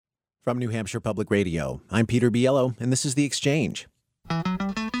From New Hampshire Public Radio, I'm Peter Biello, and this is The Exchange.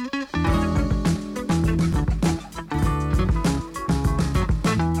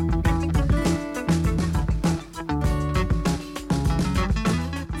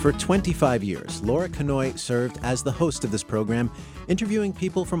 For 25 years, Laura Knoy served as the host of this program, interviewing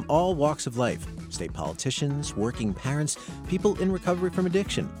people from all walks of life: state politicians, working parents, people in recovery from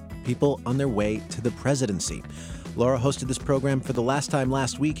addiction, people on their way to the presidency. Laura hosted this program for the last time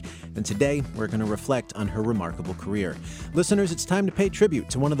last week, and today we're going to reflect on her remarkable career. Listeners, it's time to pay tribute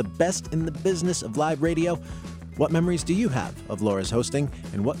to one of the best in the business of live radio. What memories do you have of Laura's hosting,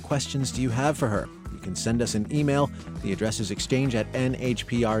 and what questions do you have for her? You can send us an email. The address is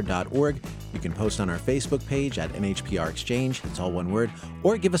exchange@nhpr.org. You can post on our Facebook page at NHPR Exchange. It's all one word.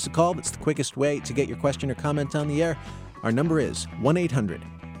 Or give us a call. That's the quickest way to get your question or comment on the air. Our number is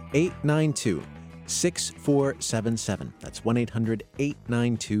 1-800-892-6477. That's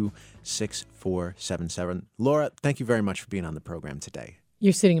 1-800-892-6477. Laura, thank you very much for being on the program today.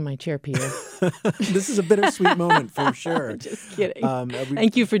 You're sitting in my chair, Peter. This is a bittersweet moment for sure. Just kidding.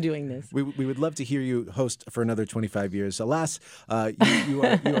 Thank you for doing this. We would love to hear you host for another 25 years. Alas, you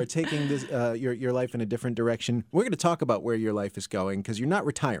are taking this your life in a different direction. We're going to talk about where your life is going because you're not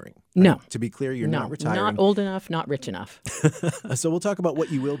retiring. Right? No. To be clear, you're not retiring. Not old enough, not rich enough. So we'll talk about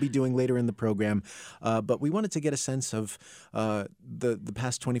what you will be doing later in the program. But we wanted to get a sense of the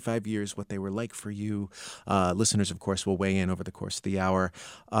past 25 years, what they were like for you. Listeners, of course, will weigh in over the course of the hour.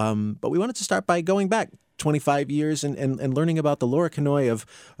 But we wanted to start by going back 25 years and learning about the Laura Knoy of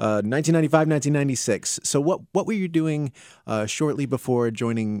 1995, 1996. So what were you doing shortly before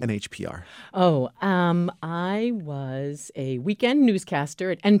joining NHPR? I was a weekend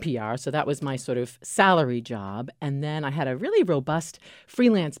newscaster at NPR, so that was my sort of salary job. And then I had a really robust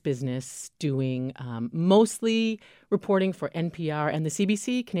freelance business doing mostly reporting for NPR and the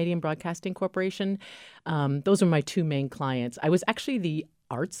CBC, Canadian Broadcasting Corporation. Those were my two main clients. I was actually the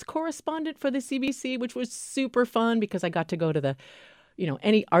arts correspondent for the CBC, which was super fun because I got to go to the,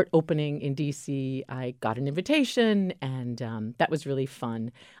 any art opening in DC. I got an invitation, and that was really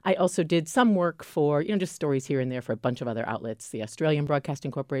fun. I also did some work for, just stories here and there for a bunch of other outlets, the Australian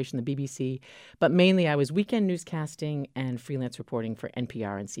Broadcasting Corporation, the BBC. But mainly I was weekend newscasting and freelance reporting for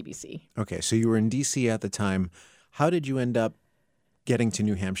NPR and CBC. Okay, so you were in DC at the time. How did you end up getting to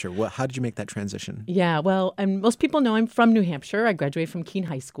New Hampshire? How did you make that transition? Yeah, well, and most people know I'm from New Hampshire. I graduated from Keene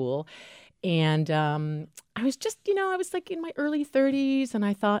High School. And I was just, I was like in my early 30s. And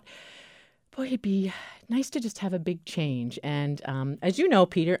I thought, boy, it'd be nice to just have a big change. And as you know,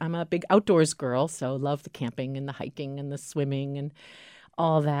 Peter, I'm a big outdoors girl. So love the camping and the hiking and the swimming and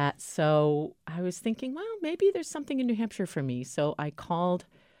all that. So I was thinking, well, maybe there's something in New Hampshire for me. So I called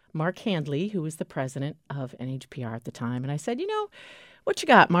Mark Handley, who was the president of NHPR at the time. And I said, what you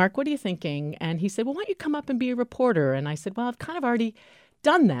got, Mark? What are you thinking? And he said, well, why don't you come up and be a reporter? And I said, well, I've kind of already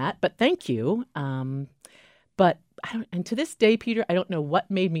done that, but thank you. But and to this day, Peter, I don't know what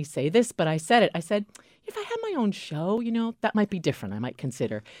made me say this, but I said it. I said, if I had my own show, that might be different. I might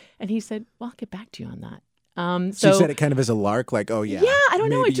consider. And he said, well, I'll get back to you on that. So you said it kind of as a lark, like, oh, yeah. Yeah, I don't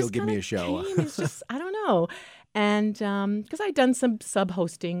know. Maybe It you'll just give me a show. It's just, I don't know. And because I'd done some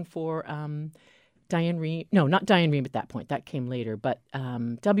sub-hosting for Diane Rehm. No, not Diane Rehm at that point. That came later. But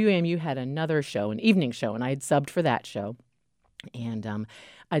WAMU had another show, an evening show, and I had subbed for that show. And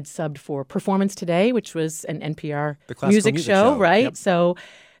I'd subbed for Performance Today, which was an NPR music show, right? Yep. So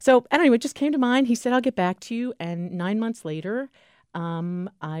anyway, it just came to mind. He said, I'll get back to you. And 9 months later,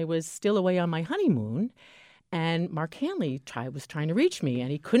 I was still away on my honeymoon. And Mark Handley was trying to reach me,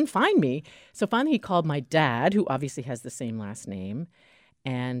 and he couldn't find me. So finally he called my dad, who obviously has the same last name.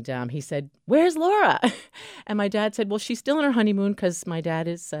 And he said, where's Laura? And my dad said, well, she's still on her honeymoon because my dad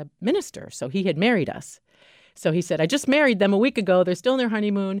is a minister. So he had married us. So he said, I just married them a week ago. They're still in their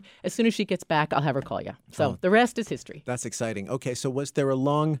honeymoon. As soon as she gets back, I'll have her call you. So the rest is history. That's exciting. Okay, so was there a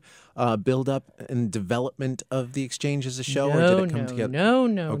long build-up and development of The Exchange as a show, or did it come together? No.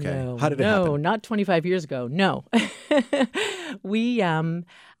 Okay. How did it happen? No, not 25 years ago. No.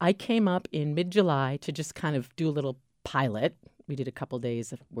 I came up in mid-July to just kind of do a little pilot. We did a couple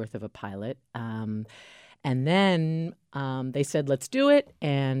days worth of a pilot. And then they said, let's do it.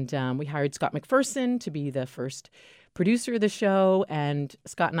 And we hired Scott McPherson to be the first producer of the show. And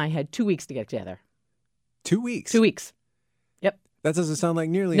Scott and I had 2 weeks to get together. 2 weeks? 2 weeks. Yep. That doesn't sound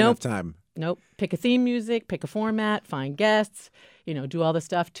like nearly enough time. Nope. Pick a theme music, pick a format, find guests, do all the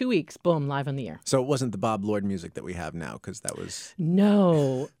stuff. 2 weeks, boom, live on the air. So it wasn't the Bob Lord music that we have now, because that was...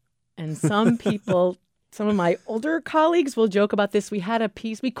 No. And some people... Some of my older colleagues will joke about this. We had a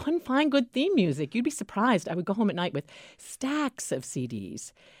piece. We couldn't find good theme music. You'd be surprised. I would go home at night with stacks of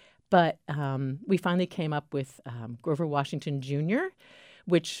CDs. But we finally came up with Grover Washington Jr.,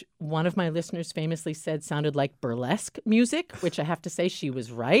 which one of my listeners famously said sounded like burlesque music, which I have to say she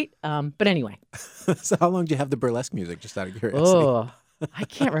was right. But anyway. So how long do you have the burlesque music, just out of curiosity? Oh, I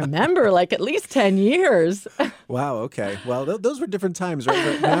can't remember, like at least 10 years. Wow, okay. Well, those were different times, right?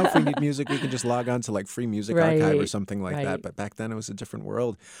 But now if we need music, we can just log on to like Free Music Archive or something like that. But back then it was a different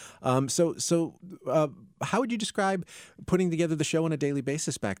world. So how would you describe putting together the show on a daily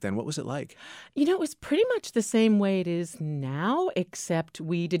basis back then? What was it like? It was pretty much the same way it is now, except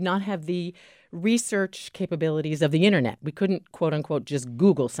we did not have the research capabilities of the internet. We couldn't, quote unquote, just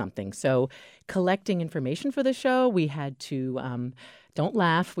Google something. So collecting information for the show, we had to, don't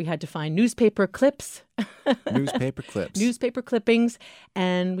laugh, we had to find newspaper clips. Newspaper clips. Newspaper clippings.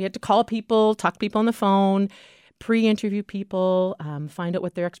 And we had to call people, talk to people on the phone, pre-interview people, find out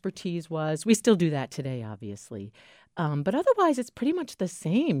what their expertise was. We still do that today, obviously. But otherwise, it's pretty much the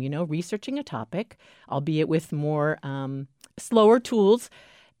same, researching a topic, albeit with more slower tools,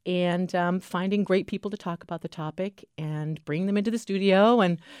 and finding great people to talk about the topic and bring them into the studio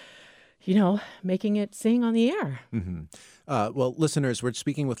and, making it sing on the air. Mm-hmm. Well, listeners, we're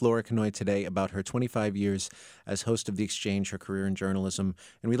speaking with Laura Knoy today about her 25 years as host of The Exchange, her career in journalism.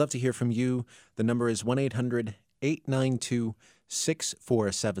 And we'd love to hear from you. The number is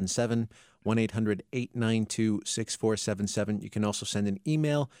 1-800-892-6477, 1-800-892-6477. You can also send an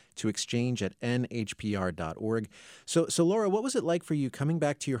email to exchange@nhpr.org. So Laura, what was it like for you coming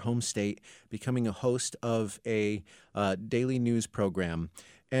back to your home state, becoming a host of a daily news program,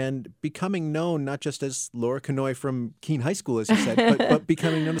 and becoming known not just as Laura Knoy from Keene High School, as you said, but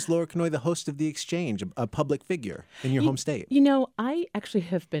becoming known as Laura Knoy, the host of The Exchange, a public figure in your home state? I actually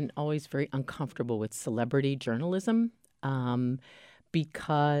have been always very uncomfortable with celebrity journalism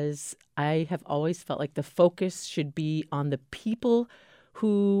because I have always felt like the focus should be on the people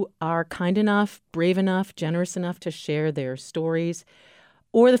who are kind enough, brave enough, generous enough to share their stories,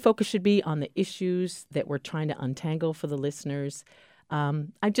 or the focus should be on the issues that we're trying to untangle for the listeners. I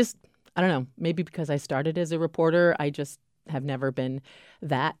don't know, maybe because I started as a reporter, I just have never been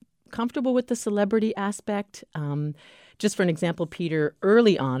that comfortable with the celebrity aspect. Just for an example, Peter,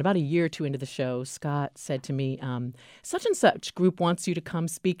 early on, about a year or two into the show, Scott said to me, such and such group wants you to come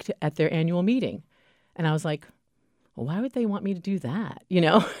speak at their annual meeting. And I was like, well, why would they want me to do that?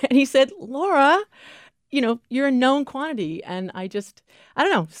 And he said, Laura, you're a known quantity. And I don't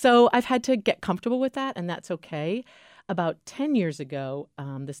know. So I've had to get comfortable with that, and that's okay. About 10 years ago,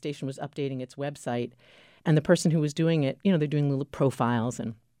 the station was updating its website, and the person who was doing it, they're doing little profiles,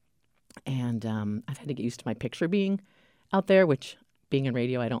 and I've had to get used to my picture being out there, which being in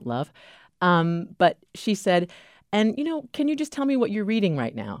radio I don't love. But she said, and, can you just tell me what you're reading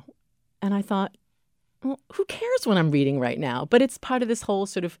right now? And I thought, well, who cares what I'm reading right now? But it's part of this whole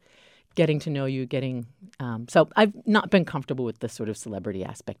sort of getting to know you, so I've not been comfortable with the sort of celebrity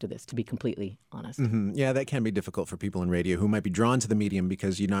aspect of this, to be completely honest. Mm-hmm. Yeah, that can be difficult for people in radio who might be drawn to the medium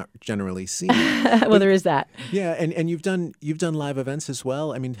because you're not generally seen. Well, there is that. Yeah, and you've done live events as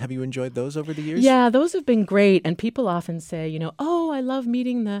well. I mean, have you enjoyed those over the years? Yeah, those have been great. And people often say, oh, I love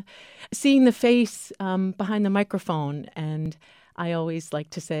seeing the face behind the microphone. And I always like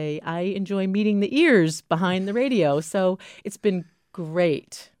to say, I enjoy meeting the ears behind the radio. So it's been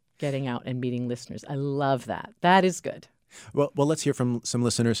great getting out and meeting listeners. I love that. That is good. Well, let's hear from some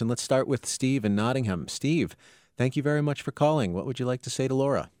listeners, and let's start with Steve in Nottingham. Steve, thank you very much for calling. What would you like to say to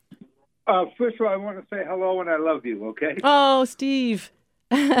Laura? First of all, I want to say hello and I love you, okay? Oh, Steve.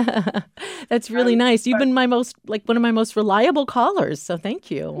 That's really nice. You've been one of my most reliable callers, so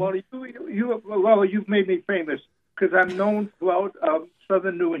thank you. Well, you've made me famous because I'm known throughout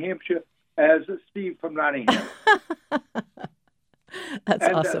southern New Hampshire as Steve from Nottingham. That's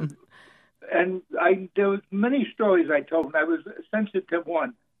awesome. There was many stories I told, and I was a sensitive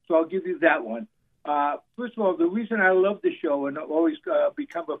one, so I'll give you that one. First of all, the reason I love the show and always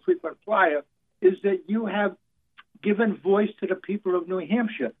become a frequent flyer is that you have given voice to the people of New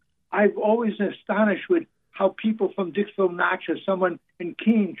Hampshire. I've always been astonished with how people from Dixville Notch or someone in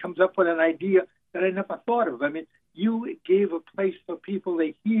Keene comes up with an idea that I never thought of. I mean, you gave a place for people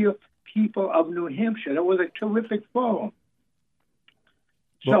to hear people of New Hampshire. That was a terrific forum.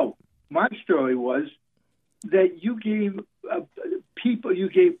 So my story was that you gave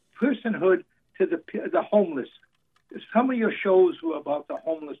personhood to the homeless. Some of your shows were about the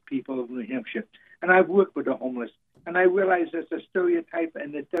homeless people of New Hampshire, and I've worked with the homeless, and I realize it's a stereotype,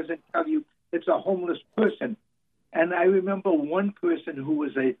 and it doesn't tell you it's a homeless person. And I remember one person who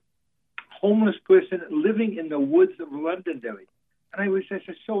was a homeless person living in the woods of Londonderry, and I was just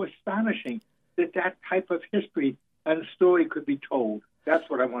so astonishing that type of history and story could be told. That's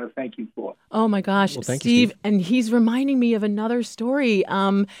what I want to thank you for. Oh my gosh, Well, thank you, Steve, Steve. and he's reminding me of another story.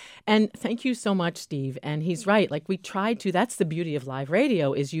 And thank you so much, Steve. And he's right. Like we tried to. That's the beauty of live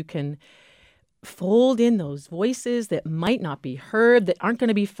radio is you can fold in those voices that might not be heard, that aren't going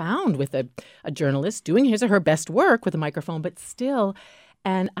to be found with a journalist doing his or her best work with a microphone, but still.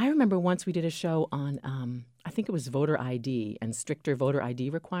 And I remember once we did a show on, I think it was voter ID and stricter voter ID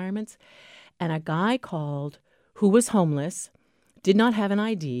requirements. And a guy called who was homeless, did not have an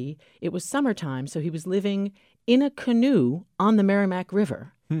ID. It was summertime, so he was living in a canoe on the Merrimack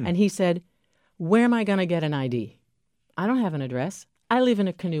River. And he said, where am I going to get an ID? I don't have an address. I live in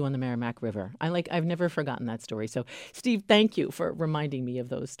a canoe on the Merrimack River. I've never forgotten that story. So, Steve, thank you for reminding me of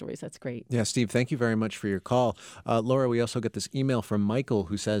those stories. That's great. Yeah, Steve, thank you very much for your call. Laura, we also get this email from Michael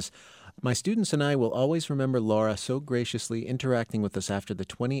who says, my students and I will always remember Laura so graciously interacting with us after the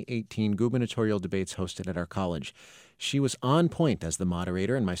 2018 gubernatorial debates hosted at our college. She was on point as the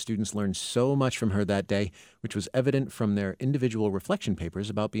moderator, and my students learned so much from her that day, which was evident from their individual reflection papers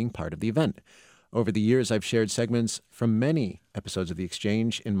about being part of the event. Over the years, I've shared segments from many episodes of The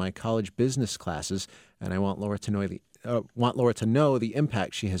Exchange in my college business classes, and I want Laura to know the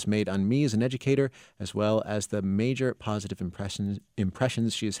impact she has made on me as an educator, as well as the major positive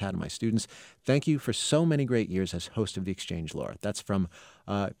impressions she has had on my students. Thank you for so many great years as host of The Exchange, Laura. That's from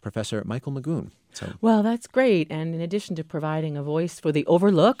Professor Michael Magoon. Well, that's great. And in addition to providing a voice for the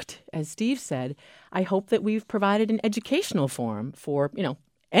overlooked, as Steve said, I hope that we've provided an educational forum for,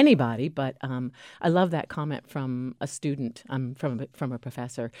 anybody, but I love that comment from a student, from a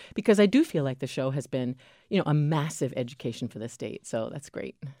professor, because I do feel like the show has been, a massive education for the state. So that's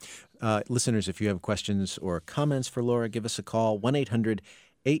great. Listeners, if you have questions or comments for Laura, give us a call,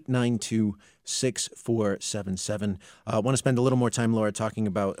 1-800-892-6477. I want to spend a little more time, Laura, talking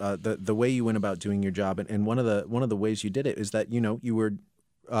about the way you went about doing your job, and one of the ways you did it is that you were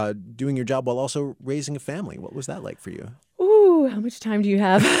doing your job while also raising a family. What was that like for you? Ooh, how much time do you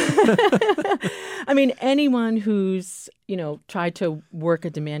have? I mean, anyone who's, tried to work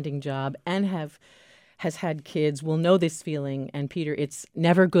a demanding job and has had kids will know this feeling. And Peter, it's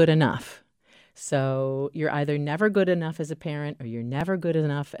never good enough. So you're either never good enough as a parent or you're never good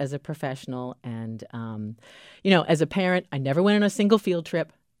enough as a professional. And, as a parent, I never went on a single field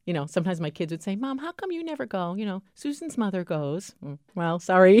trip. Sometimes my kids would say, Mom, how come you never go? Susan's mother goes. Well,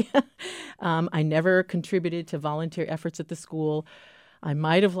 sorry. I never contributed to volunteer efforts at the school. I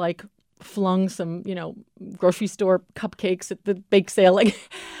might have flung some, grocery store cupcakes at the bake sale.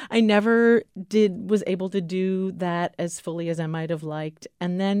 I never was able to do that as fully as I might have liked.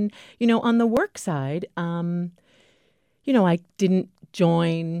 And then, on the work side, I didn't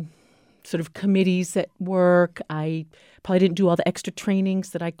join sort of committees at work. I probably didn't do all the extra trainings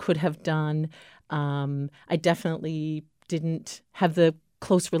that I could have done. I definitely didn't have the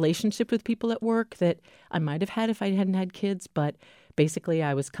close relationship with people at work that I might have had if I hadn't had kids. But basically,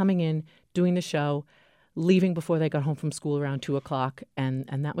 I was coming in, doing the show, leaving before they got home from school around 2:00,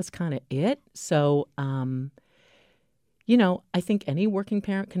 and that was kind of it. So, I think any working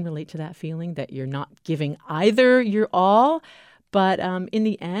parent can relate to that feeling that you're not giving either your all. But in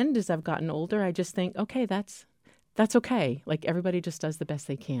the end, as I've gotten older, I just think, okay, that's okay. Everybody just does the best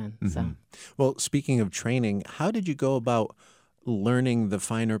they can. Mm-hmm. So, well, speaking of training, how did you go about learning the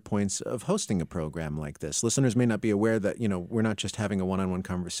finer points of hosting a program like this? Listeners may not be aware that, we're not just having a one-on-one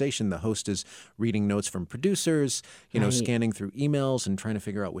conversation. The host is reading notes from producers, right. Scanning through emails and trying to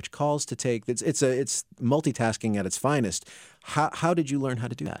figure out which calls to take. It's multitasking at its finest. How did you learn how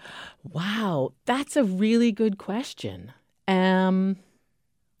to do that? Wow, that's a really good question.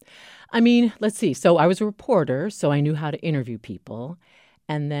 Let's see. So I was a reporter, so I knew how to interview people.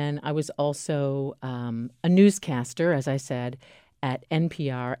 And then I was also a newscaster, as I said, at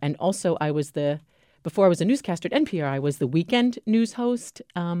NPR. And also before I was a newscaster at NPR, I was the weekend news host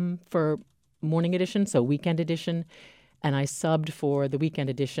for Morning Edition, so Weekend Edition. And I subbed for the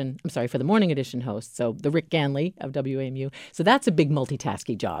for the Morning Edition host, so the Rick Ganley of WAMU. So that's a big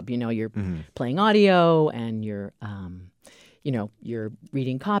multitasking job. You're playing audio and you're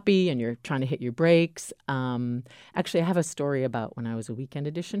reading copy and you're trying to hit your breaks. Actually, I have a story about when I was a Weekend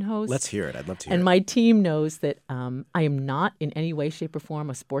Edition host. Let's hear it. I'd love to hear it. And my team knows that I am not in any way, shape, or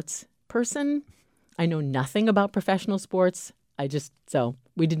form a sports person. I know nothing about professional sports. So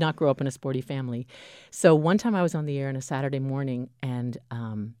we did not grow up in a sporty family. So one time I was on the air on a Saturday morning and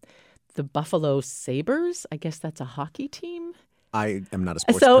the Buffalo Sabres, I guess that's a hockey team. I am not a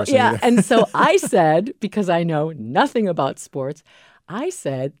sports person either. And so I said, because I know nothing about sports, I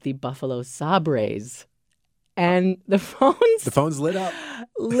said the Buffalo Sabres. And the phone's lit up.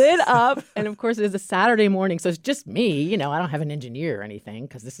 And of course, it was a Saturday morning, so it's just me. I don't have an engineer or anything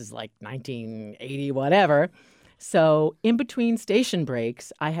because this is like 1980, whatever. So in between station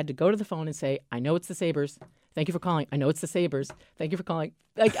breaks, I had to go to the phone and say, I know it's the Sabres. Thank you for calling. I know it's the Sabres. Thank you for calling.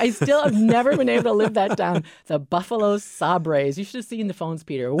 Like, I still have never been able to live that down. The Buffalo Sabres. You should have seen the phones,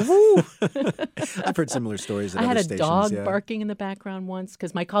 Peter. Woo! I've heard similar stories at I other had a stations, dog barking in the background once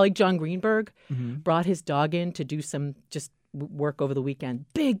because my colleague John Greenberg brought his dog in to do some just work over the weekend.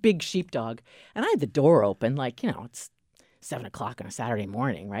 Big sheepdog. And I had the door open, it's 7 o'clock on a Saturday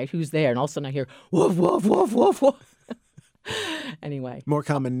morning, right? Who's there? And all of a sudden I hear, woof, woof, woof, woof, woof. Anyway. More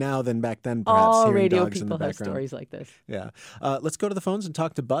common now than back then, perhaps, all hearing radio dogs in the people have background. stories like this. Yeah. Let's go to the phones and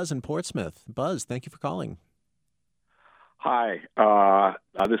talk to Buzz in Portsmouth. Buzz, thank you for calling. Hi.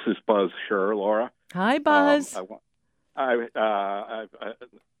 This is Buzz Scher, Laura. Hi, Buzz. I've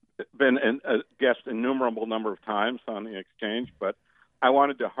been a guest innumerable number of times on the exchange, but I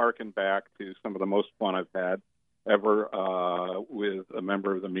wanted to hearken back to some of the most fun I've had ever with a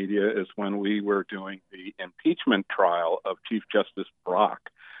member of the media is when we were doing the impeachment trial of Chief Justice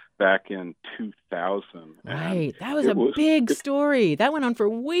Brock back in 2000. Right. That was a big story. That went on for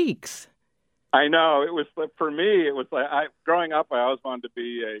weeks. I know. It was, for me, it was like, growing up, I always wanted to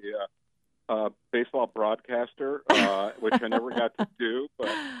be a baseball broadcaster, which I never got to do.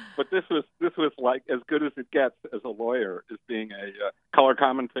 But this was like as good as it gets as a lawyer, as being a color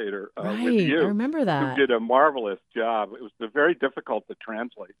commentator with you. I remember that. You did a marvelous job. It was very difficult to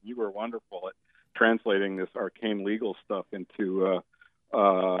translate. You were wonderful at translating this arcane legal stuff into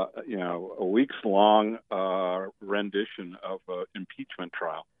a weeks-long rendition of an impeachment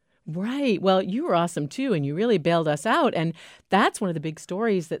trial. Right. Well, you were awesome, too, and you really bailed us out. And that's one of the big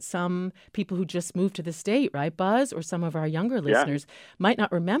stories that some people who just moved to the state, right, Buzz, or some of our younger listeners might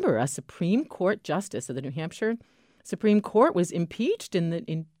not remember. A Supreme Court justice of the New Hampshire Supreme Court was impeached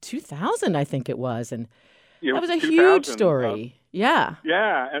in 2000, I think it was. And that was a huge story. Yeah.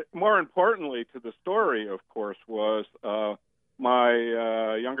 Yeah. And more importantly to the story, of course, was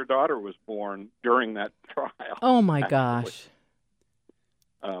my younger daughter was born during that trial. Oh, my gosh.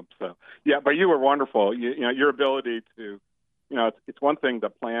 But you were wonderful. Your ability to, it's one thing to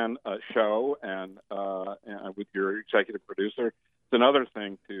plan a show and with your executive producer. It's another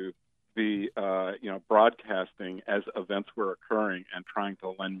thing to be, broadcasting as events were occurring and trying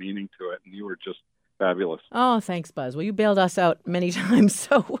to lend meaning to it. And you were just fabulous. Oh, thanks, Buzz. Well, you bailed us out many times,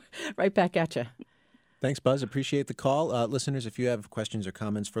 so right back at you. Thanks, Buzz. Appreciate the call. Listeners, if you have questions or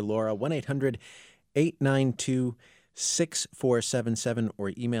comments for Laura, 1-800-892-6477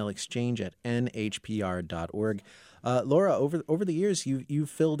 or email exchange@nhpr.org. Laura, over the years, you've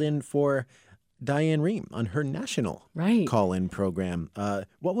filled in for Diane Rehm on her national call-in program.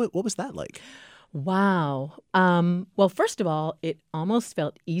 What was that like? Wow. Well, first of all, it almost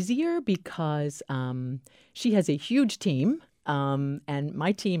felt easier because she has a huge team, and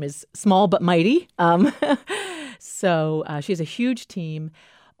my team is small but mighty. So she has a huge team.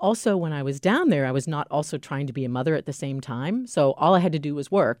 Also, when I was down there, I was not also trying to be a mother at the same time. So all I had to do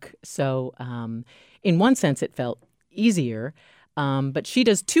was work. So in one sense, it felt easier. But she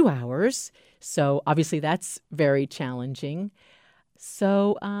does 2 hours. So obviously that's very challenging.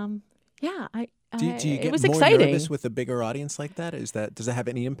 So, Do you get it was more exciting. nervous with a bigger audience like that? Does that have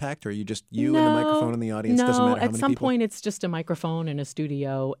any impact, or are you just and the microphone and the audience? No, doesn't matter how at many some people? point it's just a microphone and a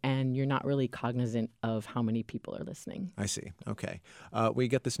studio, and you're not really cognizant of how many people are listening. I see. Okay. We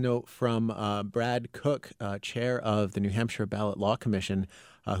get this note from Brad Cook, chair of the New Hampshire Ballot Law Commission,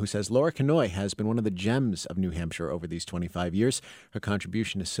 who says, Laura Knoy has been one of the gems of New Hampshire over these 25 years. Her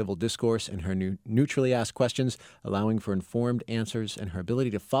contribution to civil discourse and her neutrally asked questions, allowing for informed answers, and her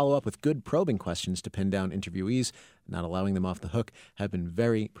ability to follow up with good probing questions to pin down interviewees, not allowing them off the hook, have been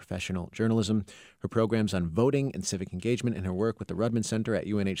very professional journalism. Her programs on voting and civic engagement and her work with the Rudman Center at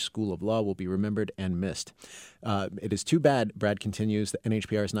UNH School of Law will be remembered and missed. It is too bad, Brad continues, that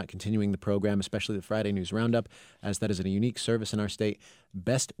NHPR is not continuing the program, especially the Friday News Roundup, as that is a unique service in our state.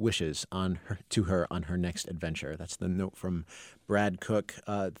 Best wishes to her on her next adventure. That's the note from Brad Cook.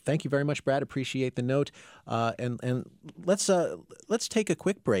 Thank you very much, Brad. Appreciate the note. And let's take a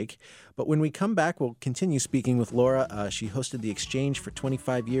quick break. But when we come back, we'll continue speaking with Laura. She hosted The Exchange for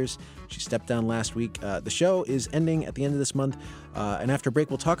 25 years. She stepped down last week. The show is ending at the end of this month. And after break,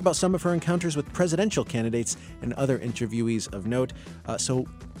 we'll talk about some of her encounters with presidential candidates and other interviewees of note. So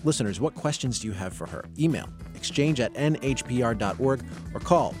listeners, what questions do you have for her? Email exchange@nhpr.org or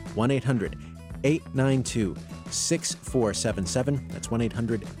call 1-800-892-6477. That's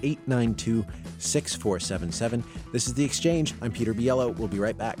 1-800-892-6477. This is The Exchange. I'm Peter Biello. We'll be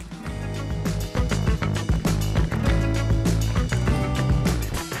right back.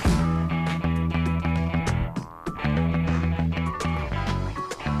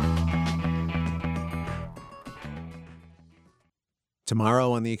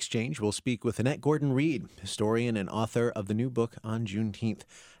 Tomorrow on The Exchange, we'll speak with Annette Gordon-Reed, historian and author of the new book on Juneteenth.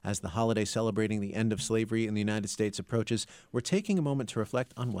 As the holiday celebrating the end of slavery in the United States approaches, we're taking a moment to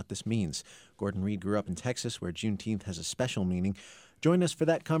reflect on what this means. Gordon-Reed grew up in Texas, where Juneteenth has a special meaning. Join us for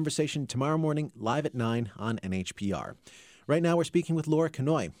that conversation tomorrow morning, live at 9 on NHPR. Right now, we're speaking with Laura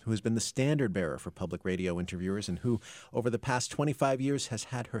Knoy, who has been the standard bearer for public radio interviewers and who, over the past 25 years, has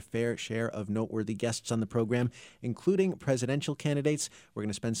had her fair share of noteworthy guests on the program, including presidential candidates. We're going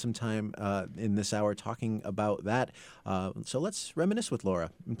to spend some time in this hour talking about that. So let's reminisce with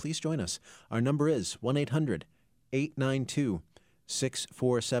Laura, and please join us. Our number is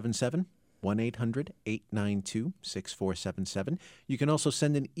 1-800-892-6477. 1-800-892-6477. You can also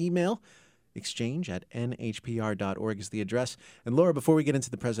send an email. Exchange@nhpr.org is the address. And Laura, before we get into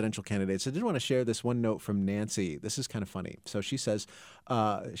the presidential candidates, I did want to share this one note from Nancy. This is kind of funny. So she says,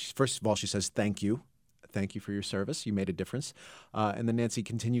 first of all, she says, thank you. Thank you for your service. You made a difference. And then Nancy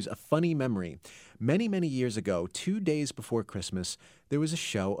continues, a funny memory. Many, many years ago, 2 days before Christmas, there was a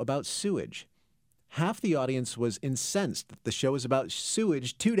show about sewage. Half the audience was incensed that the show was about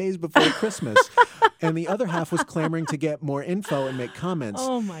sewage 2 days before Christmas. And the other half was clamoring to get more info and make comments.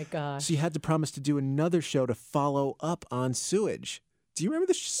 Oh, my gosh. So you had to promise to do another show to follow up on sewage. Do you remember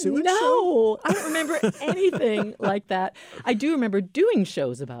the sewage show? No, I don't remember anything like that. I do remember doing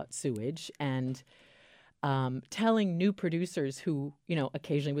shows about sewage and telling new producers who,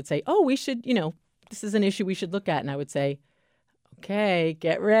 occasionally would say, oh, we should, this is an issue we should look at. And I would say, okay,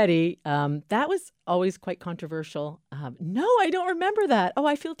 get ready. That was always quite controversial. No, I don't remember that. Oh,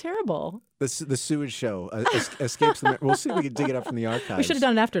 I feel terrible. The sewage show escapes the... We'll see if we can dig it up from the archives. We should have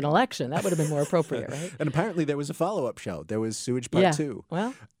done it after an election. That would have been more appropriate, right? And apparently there was a follow-up show. There was Sewage Part 2.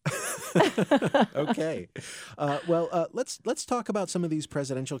 Well... Okay. Let's talk about some of these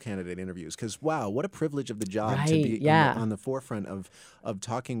presidential candidate interviews, because, wow, what a privilege of the job to be on the forefront of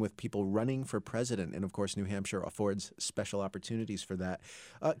talking with people running for president. And, of course, New Hampshire affords special opportunities for that.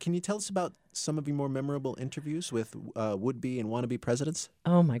 Can you tell us about some of your more memorable interviews with would-be and wannabe presidents?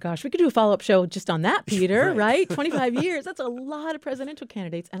 Oh, my gosh. We could do a follow-up show just on that, Peter, right? 25 years. That's a lot of presidential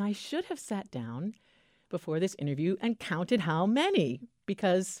candidates. And I should have sat down before this interview and counted how many,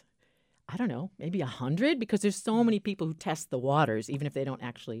 because... I don't know, maybe 100, because there's so many people who test the waters, even if they don't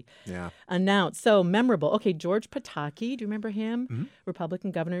actually announce. So memorable. Okay, George Pataki, do you remember him? Mm-hmm.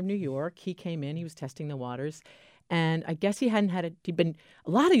 Republican governor of New York. He came in, he was testing the waters. And I guess a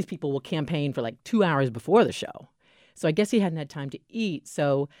lot of these people will campaign for like 2 hours before the show. So I guess he hadn't had time to eat.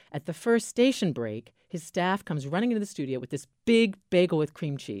 So at the first station break, his staff comes running into the studio with this big bagel with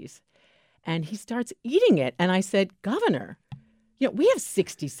cream cheese. And he starts eating it. And I said, Governor, we have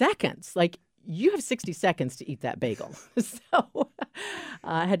 60 seconds. Like, you have 60 seconds to eat that bagel. So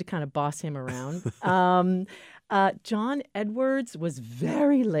I had to kind of boss him around. John Edwards was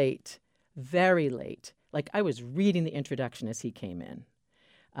very late. Like, I was reading the introduction as he came in.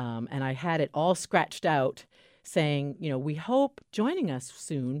 And I had it all scratched out saying, we hope joining us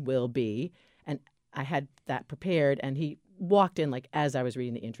soon will be. And I had that prepared. And he walked in like as I was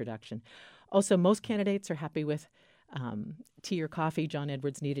reading the introduction. Also, most candidates are happy with tea or coffee. John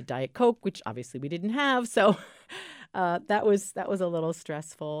Edwards needed Diet Coke, which obviously we didn't have. So that was a little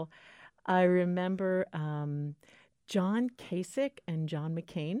stressful. I remember John Kasich and John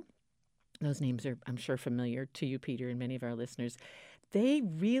McCain. Those names are, I'm sure, familiar to you, Peter, and many of our listeners. They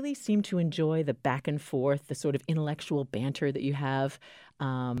really seem to enjoy the back and forth, the sort of intellectual banter that you have.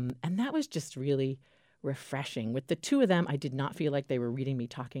 And that was just really refreshing. With the two of them, I did not feel like they were reading me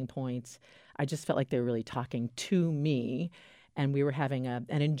talking points. I just felt like they were really talking to me, and we were having an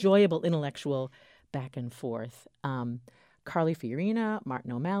enjoyable intellectual back and forth. Carly Fiorina,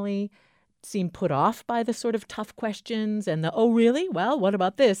 Martin O'Malley seemed put off by the sort of tough questions and the, oh, really? Well, what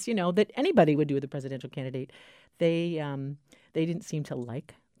about this? That anybody would do with a presidential candidate. They didn't seem to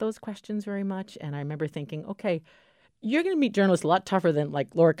like those questions very much, and I remember thinking, okay, you're going to meet journalists a lot tougher than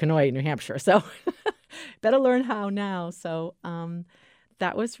like Laura Knoy in New Hampshire, so better learn how now. So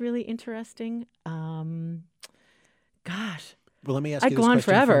that was really interesting. Gosh. Well, let me ask you this question. I'd go on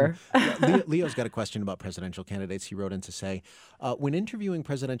forever. Leo's got a question about presidential candidates. He wrote in to say, when interviewing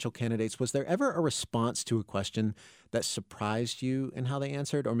presidential candidates, was there ever a response to a question that surprised you in how they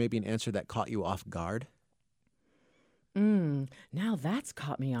answered, or maybe an answer that caught you off guard? Now that's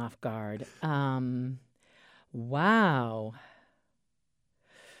caught me off guard. Wow.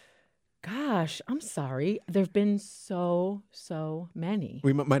 Gosh, I'm sorry. There have been so many.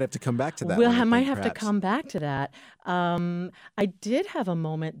 We might have to come back to that. I might have to come back to that. I did have a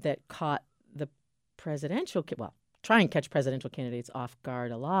moment that caught the presidential, try and catch presidential candidates off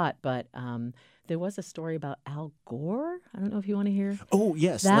guard a lot, but there was a story about Al Gore. I don't know if you want to hear. Oh,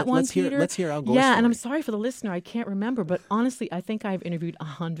 yes. That one, let's Peter? Let's hear Al Gore's Yeah, story. and I'm sorry for the listener. I can't remember, but honestly, I think I've interviewed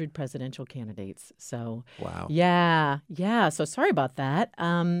 100 presidential candidates. So, Wow. Yeah. So sorry about that.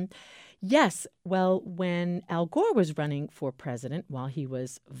 Yes. Well, when Al Gore was running for president while he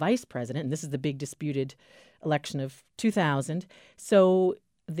was vice president, and this is the big disputed election of 2000, so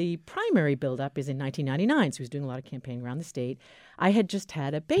the primary buildup is in 1999. So he was doing a lot of campaigning around the state. I had just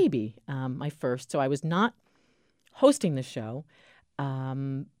had a baby, my first, so I was not hosting the show,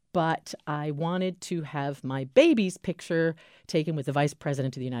 but I wanted to have my baby's picture taken with the vice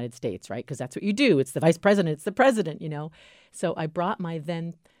president of the United States, right? Because that's what you do. It's the vice president. It's the president, you know. So I brought my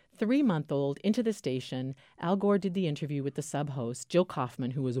then 3-month-old into the station. Al Gore did the interview with the sub-host, Jill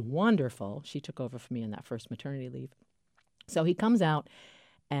Kaufman, who was wonderful. She took over for me on that first maternity leave. So he comes out,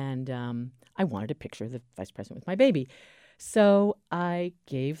 and I wanted to picture the vice president with my baby. So I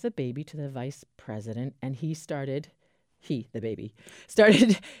gave the baby to the vice president, and the baby,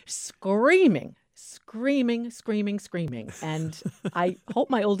 started screaming. And I hope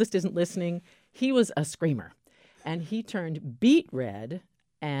my oldest isn't listening. He was a screamer. And he turned beet red.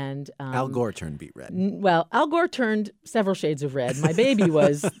 And Al Gore turned beet red. Well, Al Gore turned several shades of red. My baby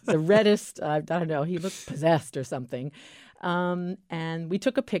was the reddest. I don't know. He looked possessed or something. And we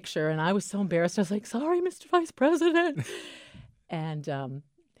took a picture, and I was so embarrassed. I was like, "Sorry, Mr. Vice President," and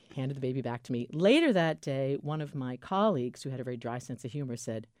he handed the baby back to me. Later that day, one of my colleagues, who had a very dry sense of humor,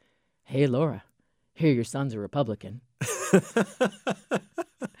 said, "Hey, Laura, hear your son's a Republican."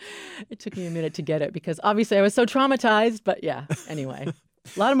 It took me a minute to get it because obviously I was so traumatized. But yeah, anyway.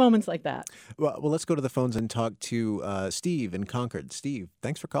 A lot of moments like that. Well, let's go to the phones and talk to Steve in Concord. Steve,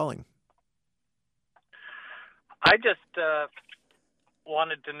 thanks for calling. I just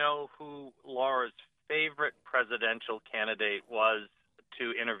wanted to know who Laura's favorite presidential candidate was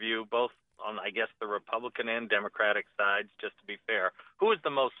to interview, both on, I guess, the Republican and Democratic sides, just to be fair. Who was the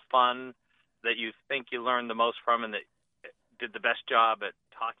most fun that you think you learned the most from and that did the best job at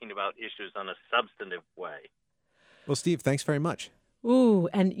talking about issues on a substantive way? Well, Steve, thanks very much. Ooh,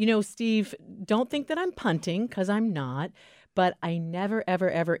 and Steve, don't think that I'm punting, because I'm not, but I never, ever,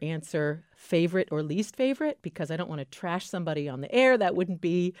 ever answer favorite or least favorite because I don't want to trash somebody on the air. That wouldn't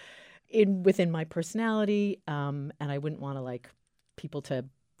be within my personality, and I wouldn't want to people to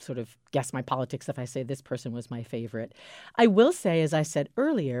sort of guess my politics if I say this person was my favorite. I will say, as I said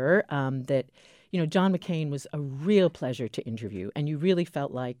earlier, that John McCain was a real pleasure to interview, and you really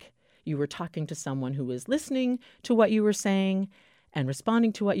felt like you were talking to someone who was listening to what you were saying and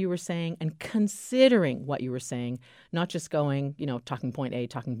responding to what you were saying and considering what you were saying, not just going, talking point A,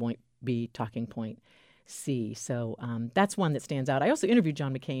 talking point B, talking point C. So that's one that stands out. I also interviewed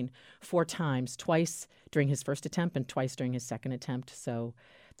John McCain 4 times, twice during his first attempt and twice during his second attempt. So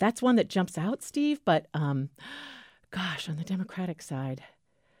that's one that jumps out, Steve. But gosh, on the Democratic side,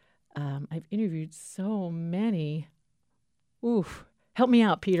 I've interviewed so many. Oof. Help me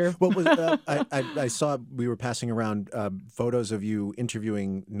out, Peter. What was I saw we were passing around photos of you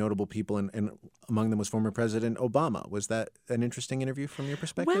interviewing notable people, and among them was former President Obama. Was that an interesting interview from your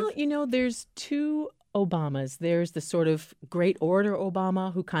perspective? Well, there's 2 Obamas. There's the sort of great orator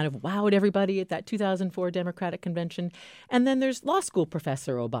Obama who kind of wowed everybody at that 2004 Democratic convention. And then there's law school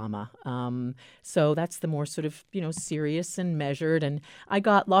professor Obama. So that's the more sort of, serious and measured. And I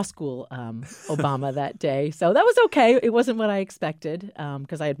got law school Obama that day. So that was okay. It wasn't what I expected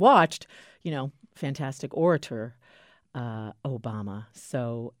because I had watched, fantastic orator Obama.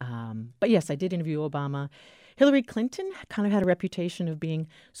 So, but yes, I did interview Obama. Hillary Clinton kind of had a reputation of being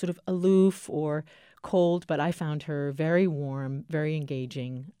sort of aloof or cold, but I found her very warm, very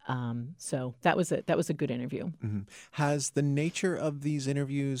engaging. So that was a good interview. Mm-hmm. Has the nature of these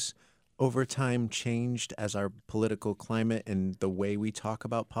interviews over time changed as our political climate and the way we talk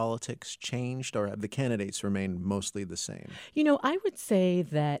about politics changed, or have the candidates remained mostly the same? I would say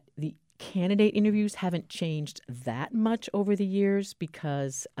that the candidate interviews haven't changed that much over the years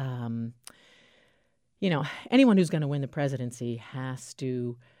because, anyone who's going to win the presidency has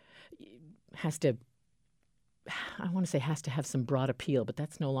to have some broad appeal, but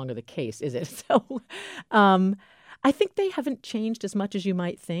that's no longer the case, is it? So I think they haven't changed as much as you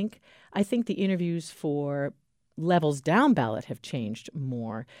might think. I think the interviews for levels down ballot have changed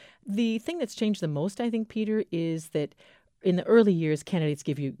more. The thing that's changed the most, I think, Peter, is that in the early years, candidates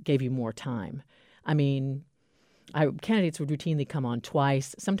gave you more time. I mean, candidates would routinely come on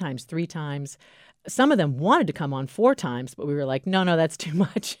twice, sometimes 3 times. Some of them wanted to come on 4 times, but we were like, no, that's too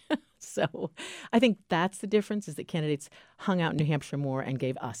much. So I think that's the difference, is that candidates hung out in New Hampshire more and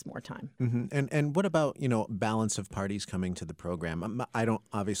gave us more time. And what about, balance of parties coming to the program? I don't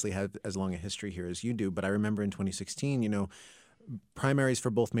obviously have as long a history here as you do, but I remember in 2016, primaries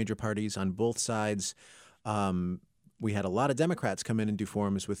for both major parties on both sides. We had a lot of Democrats come in and do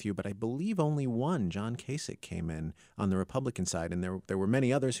forums with you, but I believe only one, John Kasich, came in on the Republican side, and there were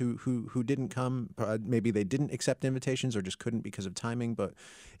many others who didn't come. Maybe they didn't accept invitations or just couldn't because of timing. But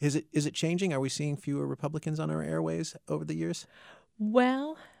is it changing? Are we seeing fewer Republicans on our airways over the years?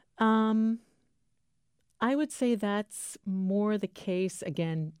 Well, I would say that's more the case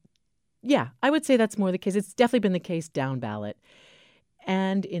again. Yeah, I would say that's more the case. It's definitely been the case down ballot,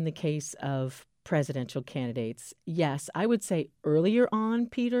 and in the case of presidential candidates, yes, I would say earlier on,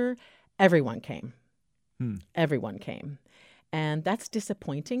 Peter, everyone came. Everyone came. And that's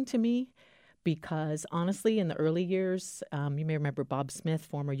disappointing to me because, honestly, in the early years, you may remember Bob Smith,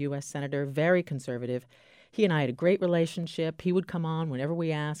 former U.S. Senator, very conservative. He and I had a great relationship. He would come on whenever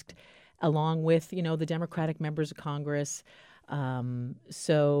we asked, along with, the Democratic members of Congress.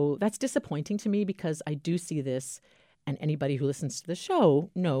 So that's disappointing to me because I do see this, and anybody who listens to the show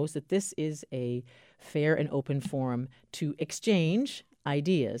knows that this is a fair and open forum to exchange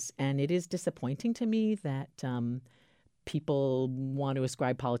ideas. And it is disappointing to me that people want to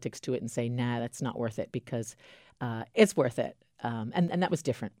ascribe politics to it and say, nah, that's not worth it, because it's worth it. And that was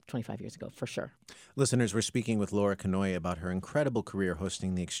different 25 years ago, for sure. Listeners, we're speaking with Laura Knoy about her incredible career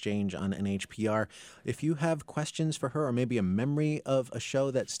hosting The Exchange on NHPR. If you have questions for her or maybe a memory of a show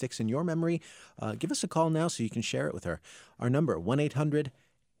that sticks in your memory, give us a call now so you can share it with her. Our number,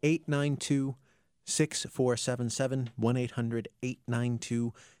 1-800-892-6477,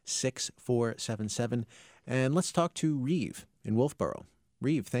 1-800-892-6477. And let's talk to Reeve in Wolfboro.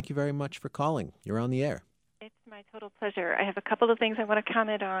 Reeve, thank you very much for calling. You're on the air. It's my total pleasure. I have a couple of things I want to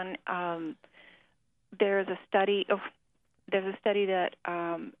comment on. There's a study that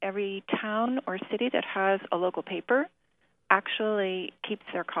every town or city that has a local paper actually keeps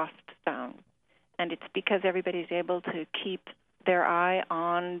their costs down. And it's because everybody's able to keep their eye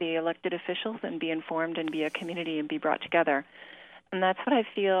on the elected officials and be informed and be a community and be brought together. And that's what I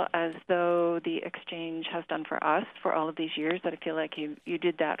feel as though the Exchange has done for us for all of these years, that I feel like you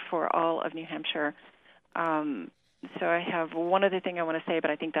did that for all of New Hampshire. So I have one other thing I want to say,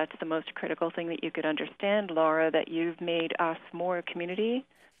 but I think that's the most critical thing that you could understand, Laura, that you've made us more a community,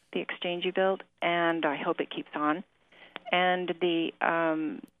 the Exchange you built, and I hope it keeps on. And the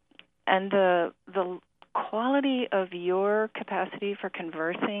quality of your capacity for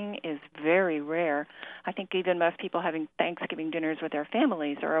conversing is very rare. I think even most people having Thanksgiving dinners with their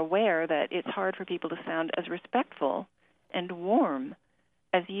families are aware that it's hard for people to sound as respectful and warm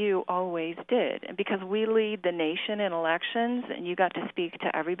as you always did. And because we lead the nation in elections and you got to speak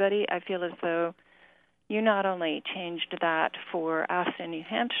to everybody, I feel as though you not only changed that for us in New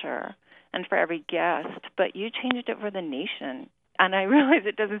Hampshire and for every guest, but you changed it for the nation. And I realize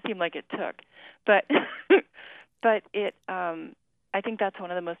it doesn't seem like it took, but I think that's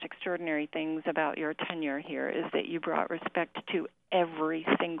one of the most extraordinary things about your tenure here is that you brought respect to every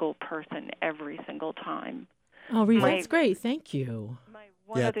single person every single time. Oh, Reeve, that's great. Thank you.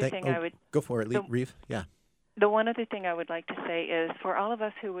 Go for it, Reeve. Yeah. The one other thing I would like to say is for all of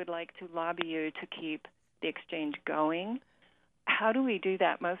us who would like to lobby you to keep the Exchange going, how do we do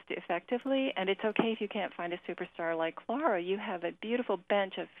that most effectively? And it's okay if you can't find a superstar like Laura. You have a beautiful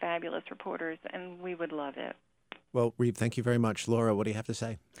bench of fabulous reporters, and we would love it. Well, Reeve, thank you very much. Laura, what do you have to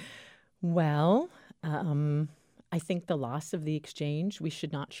say? Well, I think the loss of the Exchange, we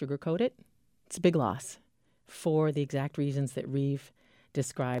should not sugarcoat it. It's a big loss for the exact reasons that Reeve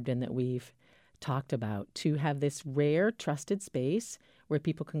described and that we've talked about, to have this rare, trusted space where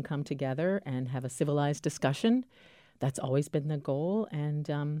people can come together and have a civilized discussion. That's always been the goal, and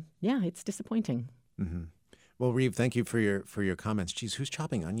it's disappointing. Mm-hmm. Well, Reeve, thank you for your comments. Geez, who's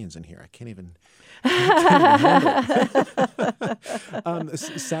chopping onions in here? I can't even handle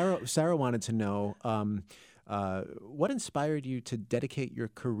it. Sarah wanted to know what inspired you to dedicate your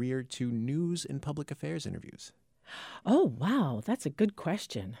career to news and public affairs interviews? Oh, wow. That's a good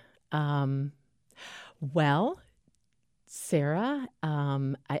question. Well, Sarah,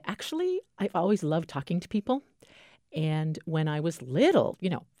 I've always loved talking to people. And when I was little,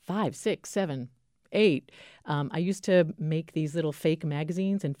 5, 6, 7, 8, I used to make these little fake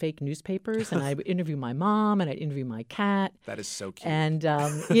magazines and fake newspapers, and I would interview my mom and I'd interview my cat. That is so cute. And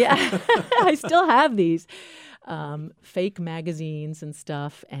I still have these fake magazines and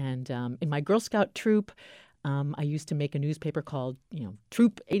stuff. And in my Girl Scout troop, I used to make a newspaper called,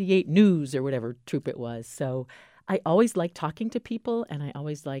 Troop 88 News or whatever troop it was. So I always liked talking to people, and I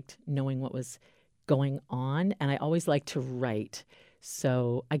always liked knowing what was going on, and I always liked to write.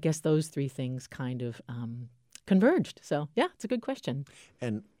 So I guess those three things kind of converged. So, yeah, it's a good question.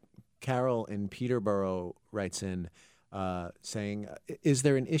 And Carol in Peterborough writes in saying, is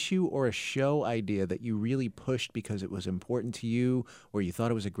there an issue or a show idea that you really pushed because it was important to you or you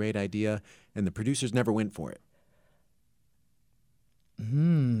thought it was a great idea and the producers never went for it?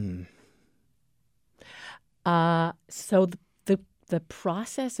 So the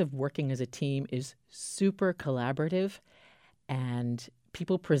process of working as a team is super collaborative, and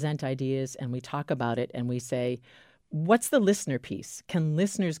people present ideas and we talk about it and we say, what's the listener piece? Can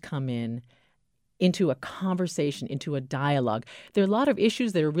listeners come into a conversation, into a dialogue? There are a lot of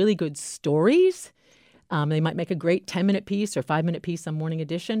issues that are really good stories. They might make a great 10-minute piece or 5-minute piece on Morning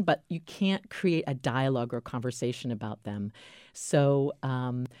Edition, but you can't create a dialogue or conversation about them. So,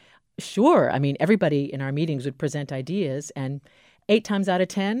 sure, I mean, everybody in our meetings would present ideas, and 8 times out of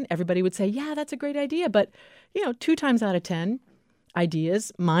 10, everybody would say, yeah, that's a great idea. But, 2 times out of 10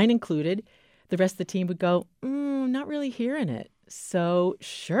 ideas, mine included, the rest of the team would go, not really hearing it. So,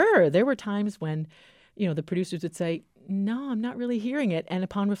 sure, there were times when, the producers would say, no, I'm not really hearing it. And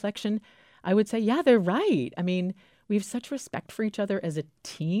upon reflection, I would say, yeah, they're right. I mean, we have such respect for each other as a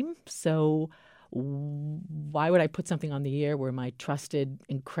team. So why would I put something on the air where my trusted,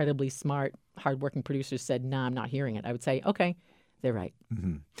 incredibly smart, hardworking producers said, no, I'm not hearing it? I would say, okay, they're right.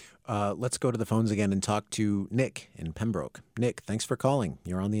 Mm-hmm. Let's go to the phones again and talk to Nick in Pembroke. Nick, thanks for calling.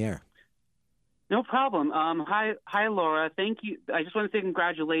 You're on the air. No problem. Hi, Laura. Thank you. I just want to say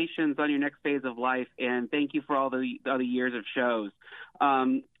congratulations on your next phase of life, and thank you for all the other years of shows.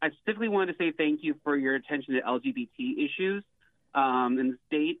 I specifically wanted to say thank you for your attention to LGBT issues in the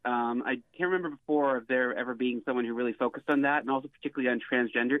state. I can't remember before of there ever being someone who really focused on that, and also particularly on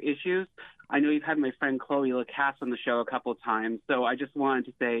transgender issues. I know you've had my friend Chloe Lacasse on the show a couple of times, so I just wanted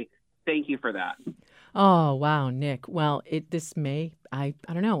to say thank you for that. Oh, wow, Nick. Well, I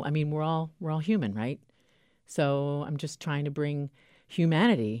don't know. I mean, we're all human, right? So I'm just trying to bring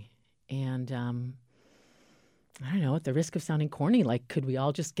humanity, and I don't know, at the risk of sounding corny, like, could we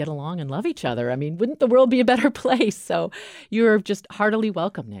all just get along and love each other? I mean, wouldn't the world be a better place? So you're just heartily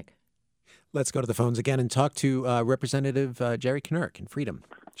welcome, Nick. Let's go to the phones again and talk to Representative Jerry Knurk in Freedom.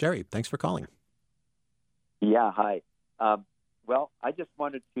 Jerry, thanks for calling. Yeah, hi. Well, I just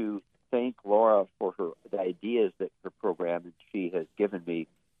wanted to thank Laura for the ideas that her program and she has given me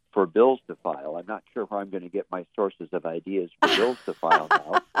for bills to file. I'm not sure where I'm going to get my sources of ideas for bills to file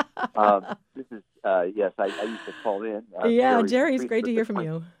now. This is yes, I used to call in. Jerry, it's great to hear from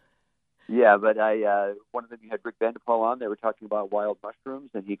you. Yeah, but one of them, you had Rick Vanderpool on. They were talking about wild mushrooms,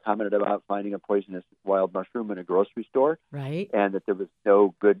 and he commented about finding a poisonous wild mushroom in a grocery store, right? And that there was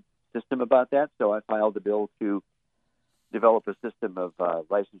no good system about that. So I filed a bill to develop a system of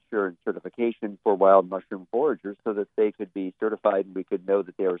licensure and certification for wild mushroom foragers so that they could be certified and we could know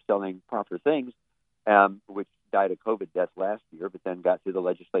that they were selling proper things, which died a COVID death last year, but then got through the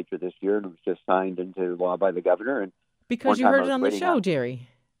legislature this year and was just signed into law by the governor. And because you heard it on the show, Jerry.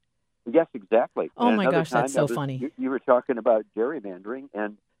 Yes, exactly. Oh, my gosh, that's so funny. You were talking about gerrymandering,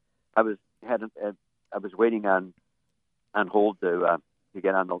 and I was waiting on hold to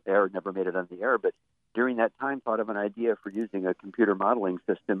get on the air. Never made it on the air, but during that time, thought of an idea for using a computer modeling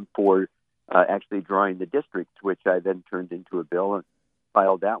system for actually drawing the districts, which I then turned into a bill and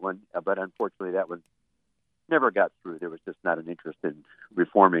filed that one. But unfortunately, that one never got through. There was just not an interest in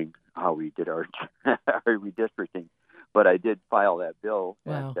reforming how we did our redistricting. But I did file that bill,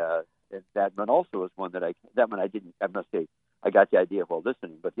 wow. And that one also was one that I didn't. I must say, I got the idea while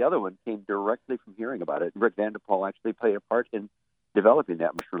listening, but the other one came directly from hearing about it. Rick Vanderpool actually played a part in developing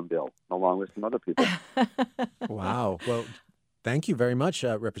that mushroom bill, along with some other people. Wow. Well, thank you very much,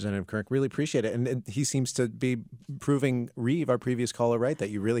 Representative Kirk. Really appreciate it. And he seems to be proving Reeve, our previous caller, right, that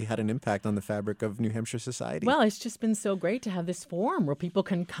you really had an impact on the fabric of New Hampshire society. Well, it's just been so great to have this forum where people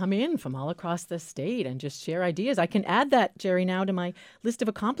can come in from all across the state and just share ideas. I can add that, Jerry, now to my list of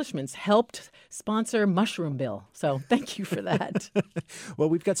accomplishments. Helped sponsor Mushroom Bill. So thank you for that. Well,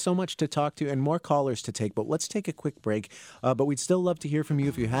 we've got so much to talk to and more callers to take, but let's take a quick break. But we'd still love to hear from you.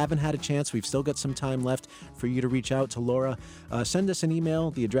 If you haven't had a chance, we've still got some time left for you to reach out to Laura. Send us an email.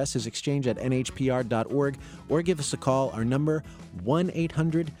 The address is exchange@nhpr.org, or give us a call. Our number,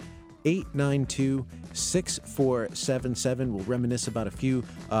 1-800-892-6477. We'll reminisce about a few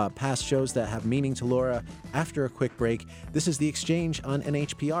past shows that have meaning to Laura after a quick break. This is The Exchange on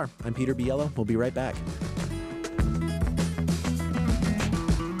NHPR. I'm Peter Biello. We'll be right back.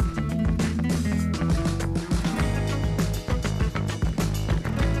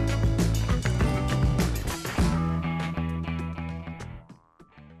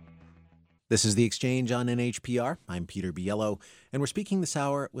 This is The Exchange on NHPR. I'm Peter Biello, and we're speaking this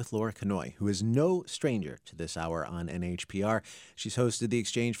hour with Laura Knoy, who is no stranger to this hour on NHPR. She's hosted The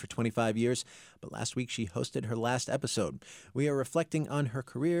Exchange for 25 years, but last week she hosted her last episode. We are reflecting on her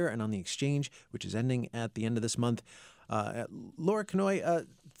career and on The Exchange, which is ending at the end of this month. Laura Knoy,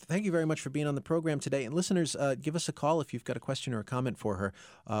 thank you very much for being on the program today. And listeners, give us a call if you've got a question or a comment for her.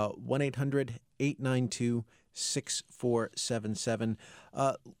 1-800-892-6477.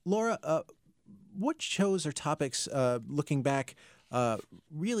 Laura, what shows or topics, looking back,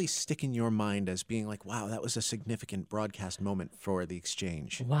 really stick in your mind as being like, wow, that was a significant broadcast moment for The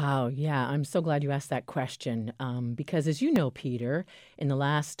Exchange? Wow, yeah, I'm so glad you asked that question because, as you know, Peter, in the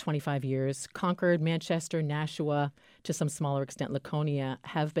last 25 years, Concord, Manchester, Nashua, to some smaller extent Laconia,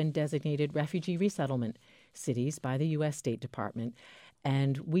 have been designated refugee resettlement cities by the U.S. State Department.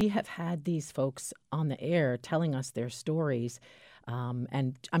 And we have had these folks on the air telling us their stories.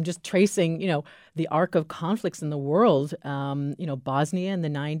 And I'm just tracing, the arc of conflicts in the world, Bosnia in the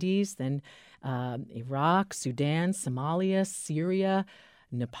 90s, then Iraq, Sudan, Somalia, Syria,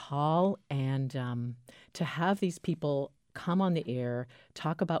 Nepal. And to have these people come on the air,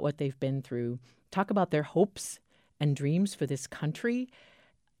 talk about what they've been through, talk about their hopes and dreams for this country,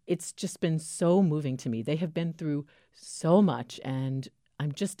 it's just been so moving to me. They have been through so much, and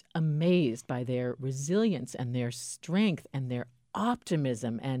I'm just amazed by their resilience and their strength and their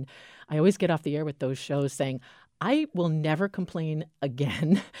optimism. And I always get off the air with those shows saying, I will never complain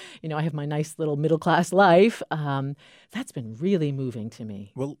again. I have my nice little middle-class life. That's been really moving to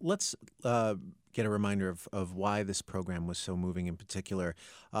me. Well, let's get a reminder of why this program was so moving in particular.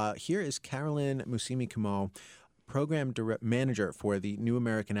 Here is Carolyn Musimi-Kumo, Program Manager for the New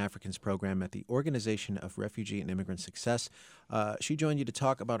American Africans Program at the Organization of Refugee and Immigrant Success. She joined you to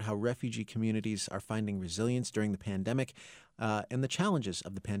talk about how refugee communities are finding resilience during the pandemic and the challenges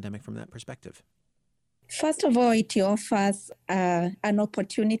of the pandemic from that perspective. First of all, it offers an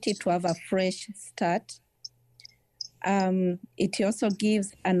opportunity to have a fresh start. It also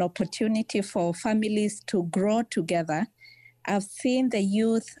gives an opportunity for families to grow together. I've seen the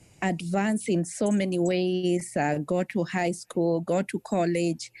youth advance in so many ways, go to high school, go to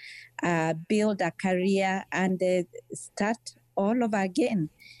college, build a career, and start all over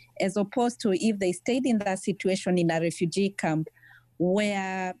again, as opposed to if they stayed in that situation in a refugee camp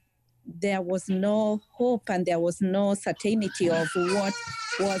where there was no hope and there was no certainty of what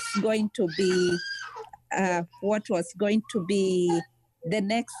was going to be the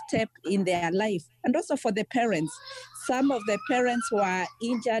next step in their life. And also for the parents. Some of the parents were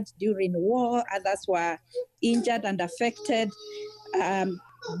injured during war, others were injured and affected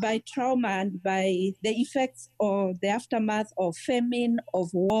by trauma and by the effects or the aftermath of famine,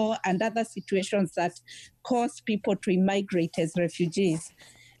 of war, and other situations that cause people to immigrate as refugees.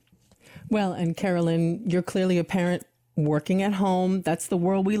 Well, and Carolyn, you're clearly a parent working at home. That's the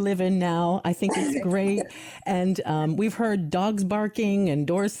world we live in now. I think it's great. And we've heard dogs barking and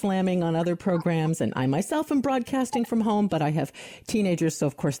doors slamming on other programs. And I myself am broadcasting from home, but I have teenagers, so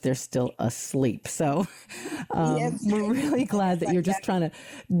of course they're still asleep. So Yes. we're really glad that you're just trying to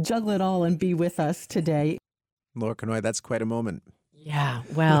juggle it all and be with us today. Laura Knoy, that's quite a moment. Yeah,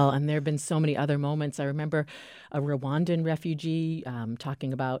 well, and there have been so many other moments. I remember a Rwandan refugee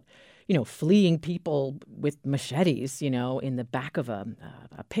talking about, fleeing people with machetes, in the back of a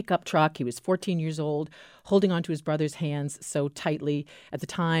pickup truck. He was 14 years old, holding onto his brother's hands so tightly. At the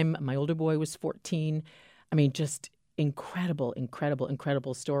time, my older boy was 14. I mean, just incredible, incredible,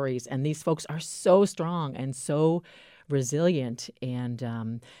 incredible stories. And these folks are so strong and so resilient.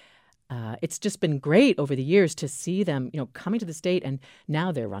 And it's just been great over the years to see them, coming to the state, and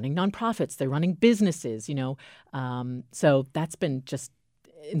now they're running nonprofits, they're running businesses, so that's been just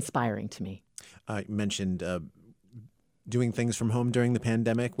inspiring to me. You mentioned doing things from home during the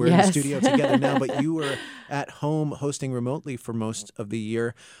pandemic. We're Yes. in the studio together now, but you were at home hosting remotely for most of the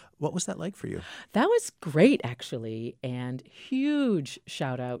year. What was that like for you? That was great, actually, and huge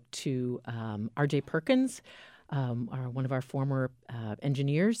shout out to RJ Perkins, one of our former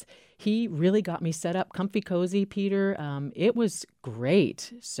engineers. He really got me set up comfy, cozy, Peter. It was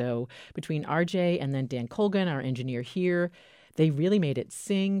great. So between RJ and then Dan Colgan, our engineer here, they really made it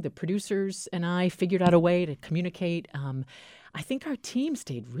sing. The producers and I figured out a way to communicate. I think our team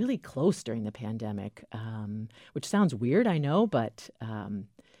stayed really close during the pandemic, which sounds weird, I know, but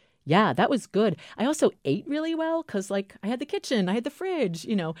yeah, that was good. I also ate really well because, I had the kitchen, I had the fridge,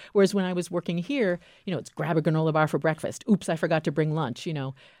 whereas when I was working here, it's grab a granola bar for breakfast. Oops, I forgot to bring lunch,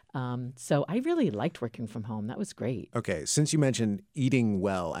 So I really liked working from home. That was great. Okay, since you mentioned eating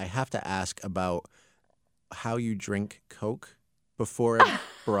well, I have to ask about how you drink Coke before a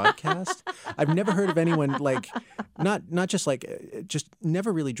broadcast? I've never heard of anyone not just just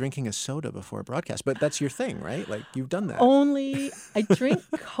never really drinking a soda before a broadcast. But that's your thing, right? Like you've done that. Only I drink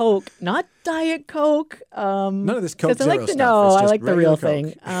Coke, not Diet Coke. None of this Coke 'cause Zero stuff. It's I just like the real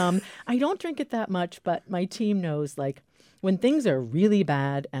regular thing. I don't drink it that much, but my team knows when things are really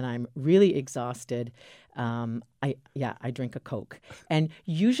bad and I'm really exhausted, I drink a Coke. And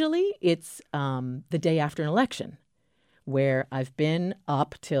usually it's the day after an election where I've been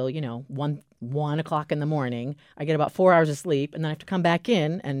up till, 1 o'clock in the morning. I get about 4 hours of sleep and then I have to come back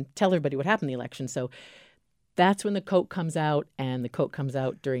in and tell everybody what happened in the election. So that's when the Coke comes out, and the Coke comes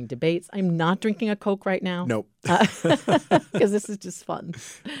out during debates. I'm not drinking a Coke right now. Nope. Because this is just fun.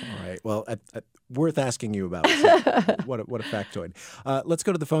 All right. Well, worth asking you about. So what a factoid. Let's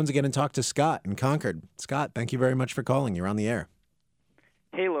go to the phones again and talk to Scott in Concord. Scott, thank you very much for calling. You're on the air.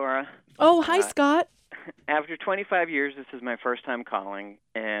 Hey, Laura. Oh, hi, Scott. After 25 years, this is my first time calling,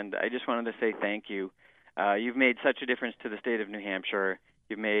 and I just wanted to say thank you. You've made such a difference to the state of New Hampshire.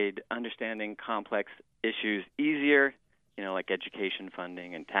 You've made understanding complex issues easier, like education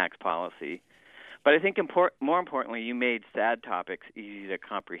funding and tax policy. But I think more importantly, you made sad topics easy to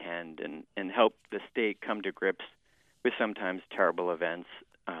comprehend and help the state come to grips with sometimes terrible events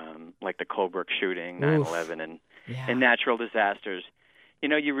like the Colebrook shooting, 9/11, and natural disasters.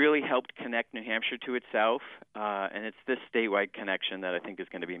 You really helped connect New Hampshire to itself, and it's this statewide connection that I think is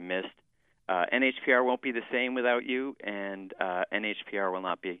going to be missed. NHPR won't be the same without you, and NHPR will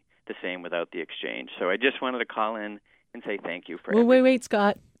not be the same without the exchange. So I just wanted to call in and say thank you for everything. Wait,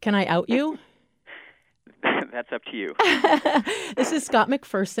 Scott. Can I out you? That's up to you. This is Scott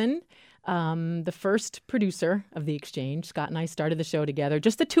McPherson, the first producer of The Exchange. Scott and I started the show together,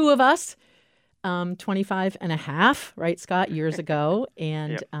 just the two of us, 25 and a half, right, Scott, years ago.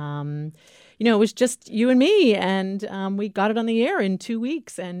 And, Yep. It was just you and me, and we got it on the air in 2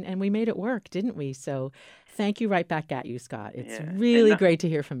 weeks, and we made it work, didn't we? So thank you right back at you, Scott. It's really great to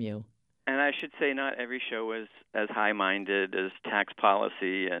hear from you. And I should say not every show was as high-minded as tax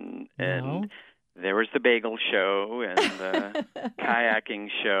policy, and there was the bagel show and the kayaking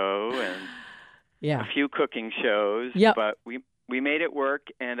show and a few cooking shows. Yep. But we made it work,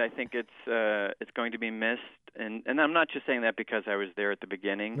 and I think it's going to be missed. And I'm not just saying that because I was there at the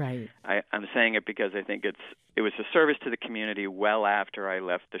beginning. Right. I'm saying it because I think it was a service to the community well after I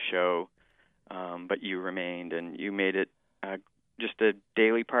left the show. But you remained, and you made it just a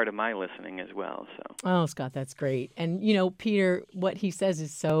daily part of my listening as well. So. Oh, Scott, that's great. And Peter, what he says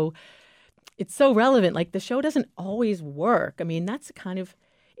is it's so relevant. Like, the show doesn't always work. I mean, that's kind of,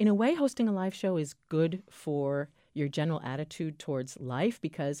 in a way, hosting a live show is good for your general attitude towards life,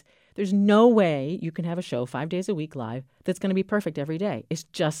 because there's no way you can have a show 5 days a week live that's going to be perfect every day. It's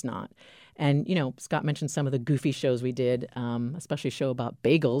just not. And, Scott mentioned some of the goofy shows we did, especially a show about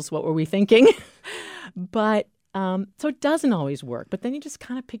bagels. What were we thinking? But so it doesn't always work. But then you just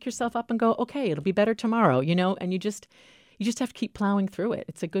kind of pick yourself up and go, okay, it'll be better tomorrow, and you just have to keep plowing through it.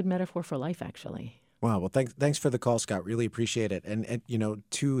 It's a good metaphor for life, actually. Wow. Well, thanks for the call, Scott. Really appreciate it. And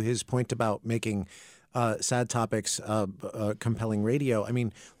to his point about making sad topics compelling radio, I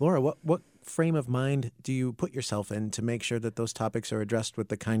mean, Laura, what frame of mind do you put yourself in to make sure that those topics are addressed with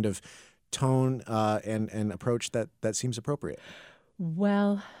the kind of tone and approach that seems appropriate?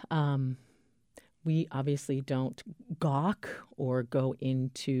 Well, we obviously don't gawk or go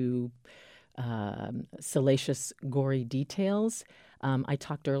into salacious, gory details. I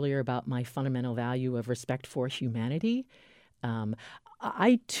talked earlier about my fundamental value of respect for humanity.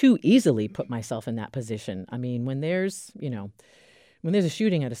 I too easily put myself in that position. I mean, when there's a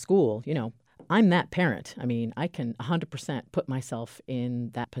shooting at a school, I'm that parent. I mean, I can 100% put myself in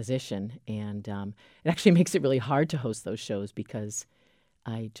that position. And it actually makes it really hard to host those shows, because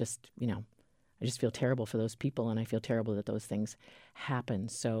I just feel terrible for those people, and I feel terrible that those things happen.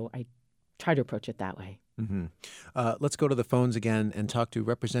 So I try to approach it that way. Mm-hmm. Let's go to the phones again and talk to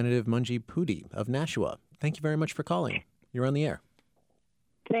Representative Munji Pudi of Nashua. Thank you very much for calling. You're on the air.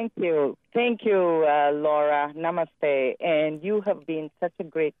 Thank you. Laura. Namaste. And you have been such a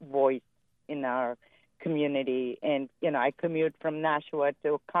great voice in our community. And, I commute from Nashua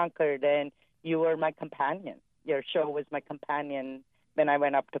to Concord, and you were my companion. Your show was my companion when I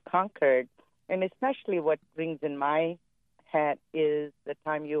went up to Concord. And especially what rings in my head is the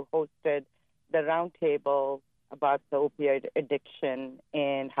time you hosted the roundtable about the opioid addiction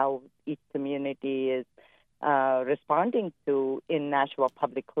and how each community is responding to in Nashua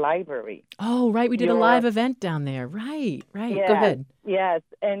Public Library. Oh, right. We did a live event down there. Right. Yes, Go ahead. Yes.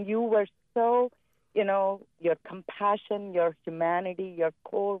 And you were so, your compassion, your humanity, your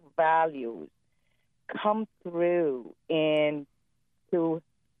core values come through. And to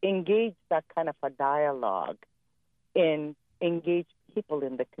engage that kind of a dialogue and engage people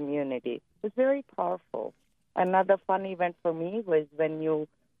in the community. It was very powerful. Another fun event for me was when you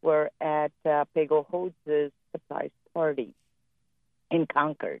were at Pego Hodes' surprise party in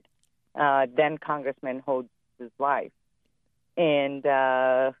Concord, then Congressman Hodes' wife. And,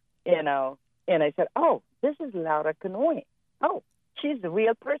 and I said, oh, this is Laura Knoy. Oh, she's the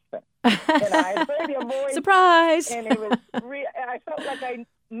real person. And I heard your voice. Surprise! And it was I felt like I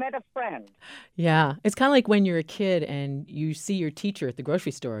met a friend. Yeah. It's kind of like when you're a kid and you see your teacher at the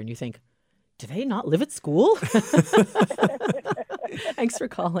grocery store and you think, do they not live at school? Thanks for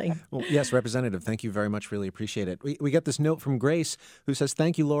calling. Well, yes, Representative, thank you very much. Really appreciate it. We get this note from Grace who says,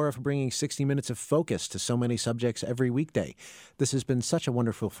 thank you, Laura, for bringing 60 minutes of focus to so many subjects every weekday. This has been such a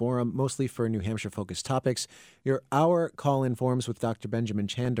wonderful forum, mostly for New Hampshire-focused topics. Your hour call-in forums with Dr. Benjamin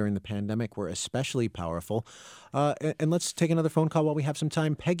Chan during the pandemic were especially powerful. And let's take another phone call while we have some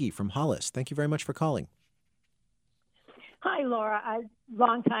time. Peggy from Hollis, thank you very much for calling. Hi, Laura. I'm a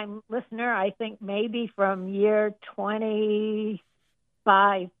long-time listener. I think maybe from year 25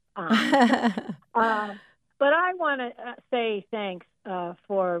 on. But I want to say thanks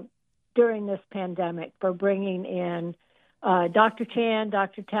for, during this pandemic, for bringing in Dr. Chan,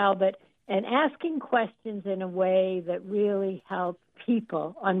 Dr. Talbot, and asking questions in a way that really helps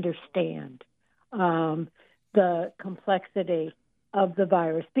people understand the complexity of the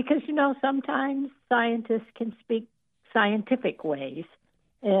virus. Because, sometimes scientists can speak scientific ways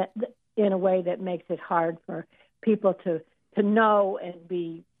in a way that makes it hard for people to know and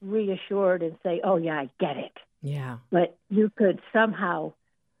be reassured and say, oh, yeah, I get it. Yeah. But you could somehow,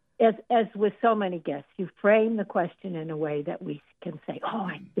 as with so many guests, you frame the question in a way that we can say, oh,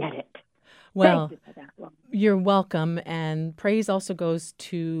 I get it. Well, thank you for that, Laura. You're welcome. And praise also goes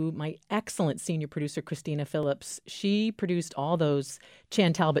to my excellent senior producer, Christina Phillips. She produced all those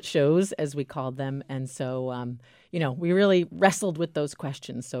Chan Talbot shows, as we called them. And so, we really wrestled with those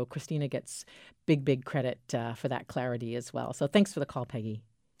questions. So Christina gets big credit for that clarity as well. So thanks for the call, Peggy.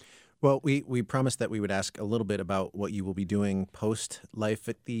 Well, we promised that we would ask a little bit about what you will be doing post-life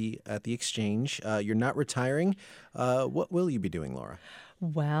at the Exchange. You're not retiring. What will you be doing, Laura?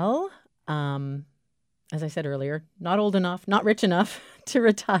 Well, as I said earlier, not old enough, not rich enough to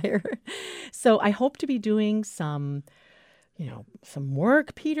retire. So I hope to be doing some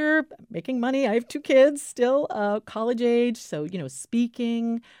work, Peter, making money. I have 2 kids still, college age. So,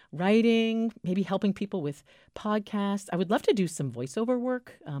 speaking, writing, maybe helping people with podcasts. I would love to do some voiceover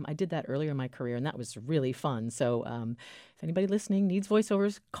work. I did that earlier in my career, and that was really fun. So if anybody listening needs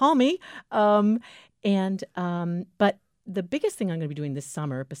voiceovers, call me. But the biggest thing I'm going to be doing this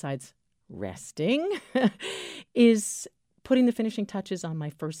summer, besides resting, is putting the finishing touches on my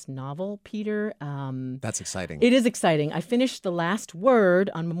first novel, Peter. That's exciting. It is exciting. I finished the last word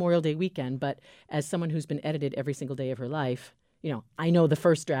on Memorial Day weekend, but as someone who's been edited every single day of her life, I know the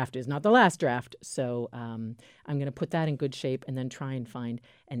first draft is not the last draft. So I'm going to put that in good shape and then try and find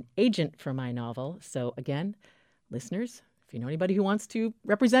an agent for my novel. So again, listeners, if you know anybody who wants to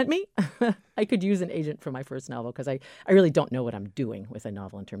represent me, I could use an agent for my first novel because I really don't know what I'm doing with a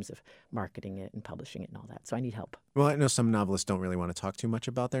novel in terms of marketing it and publishing it and all that. So I need help. Well, I know some novelists don't really want to talk too much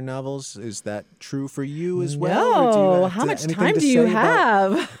about their novels. Is that true for you as well? No. How much time do you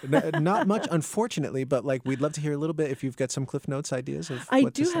have? Not much, unfortunately, but we'd love to hear a little bit if you've got some Cliff Notes ideas of I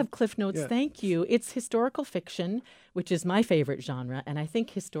what do to have Cliff Notes. Yeah. Thank you. It's historical fiction, which is my favorite genre. And I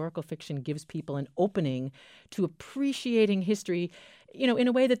think historical fiction gives people an opening to appreciating history, in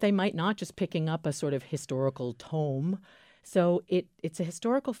a way that they might not, just picking up a sort of historical tome. So it's a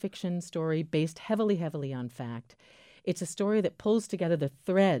historical fiction story based heavily on fact. It's a story that pulls together the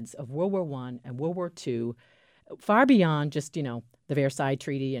threads of World War I and World War II, far beyond just, the Versailles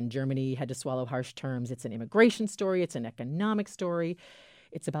Treaty and Germany had to swallow harsh terms. It's an immigration story. It's an economic story.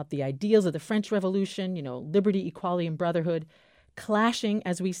 It's about the ideals of the French Revolution, liberty, equality, and brotherhood, clashing,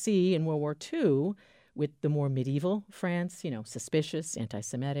 as we see in World War II, with the more medieval France, suspicious,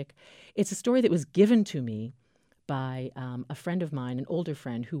 anti-Semitic. It's a story that was given to me by a friend of mine, an older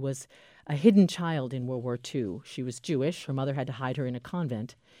friend, who was a hidden child in World War II. She was Jewish. Her mother had to hide her in a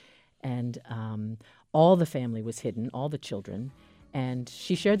convent. And all the family was hidden, all the children. And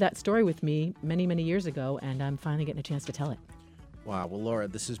she shared that story with me many, many years ago, and I'm finally getting a chance to tell it. Wow. Well, Laura,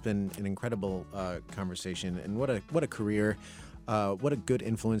 this has been an incredible conversation, and what a career. What a good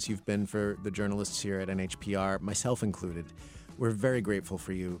influence you've been for the journalists here at NHPR, myself included. We're very grateful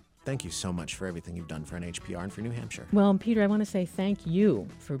for you. Thank you so much for everything you've done for NHPR and for New Hampshire. Well, Peter, I want to say thank you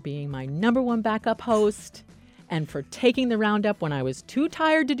for being my #1 backup host and for taking the roundup when I was too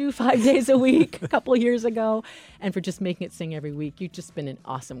tired to do 5 days a week a couple of years ago, and for just making it sing every week. You've just been an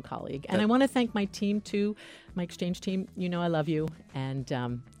awesome colleague. And I want to thank my team, too, my exchange team. You know I love you, and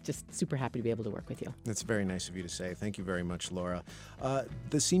just super happy to be able to work with you. That's very nice of you to say. Thank you very much, Laura.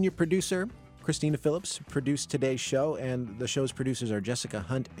 The senior producer, Christina Phillips, produced today's show, and the show's producers are Jessica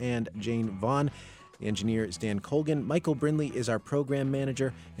Hunt and Jane Vaughn. The engineer is Dan Colgan. Michael Brindley is our program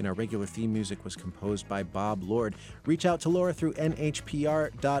manager, and our regular theme music was composed by Bob Lord. Reach out to Laura through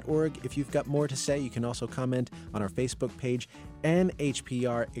nhpr.org. If you've got more to say, you can also comment on our Facebook page,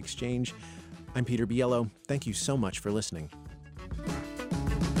 NHPR Exchange. I'm Peter Biello. Thank you so much for listening.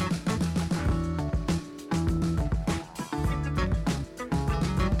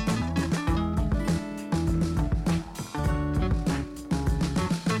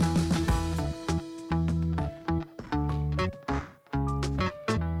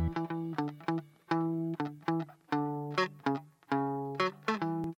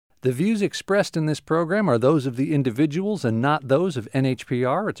 The views expressed in this program are those of the individuals and not those of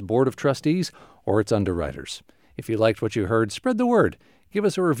NHPR, its Board of Trustees, or its underwriters. If you liked what you heard, spread the word. Give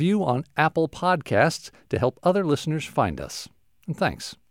us a review on Apple Podcasts to help other listeners find us. And thanks.